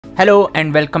Hello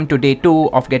and welcome to day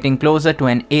 2 of getting closer to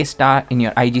an A star in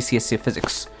your IGCSE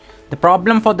physics. The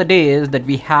problem for the day is that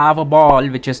we have a ball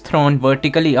which is thrown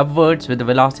vertically upwards with a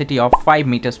velocity of 5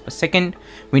 meters per second.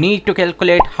 We need to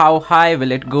calculate how high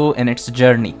will it go in its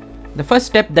journey. The first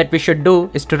step that we should do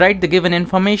is to write the given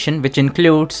information, which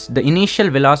includes the initial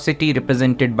velocity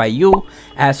represented by u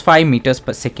as 5 meters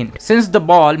per second. Since the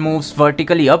ball moves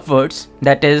vertically upwards,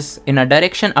 that is in a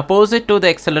direction opposite to the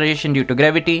acceleration due to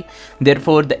gravity,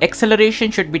 therefore the acceleration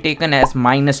should be taken as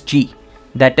minus g.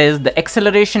 That is, the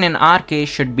acceleration in our case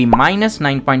should be minus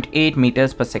 9.8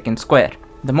 meters per second square.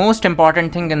 The most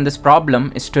important thing in this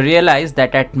problem is to realize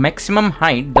that at maximum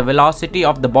height the velocity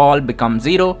of the ball becomes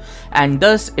 0 and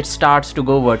thus it starts to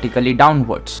go vertically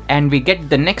downwards, and we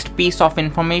get the next piece of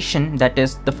information, that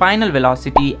is the final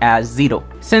velocity, as 0.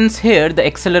 Since here the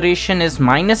acceleration is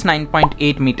minus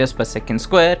 9.8 meters per second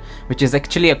square, which is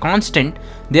actually a constant,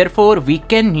 therefore we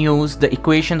can use the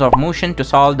equations of motion to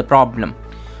solve the problem.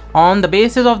 On the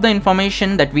basis of the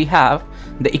information that we have,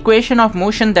 the equation of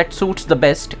motion that suits the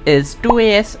best is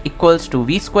 2as equals to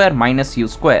v square minus u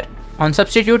square. On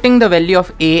substituting the value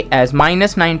of a as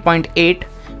minus 9.8,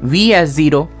 v as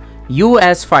 0, u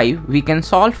as 5, we can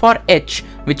solve for h,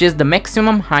 which is the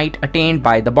maximum height attained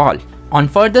by the ball. On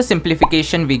further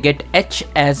simplification, we get h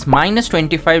as minus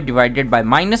 25 divided by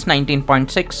minus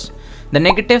 19.6. The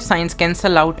negative signs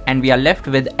cancel out and we are left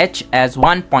with h as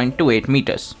 1.28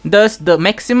 meters. Thus, the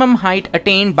maximum height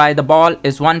attained by the ball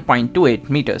is 1.28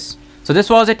 meters. So this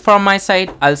was it from my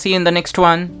side. I'll see you in the next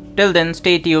one. Till then,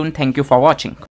 stay tuned. Thank you for watching.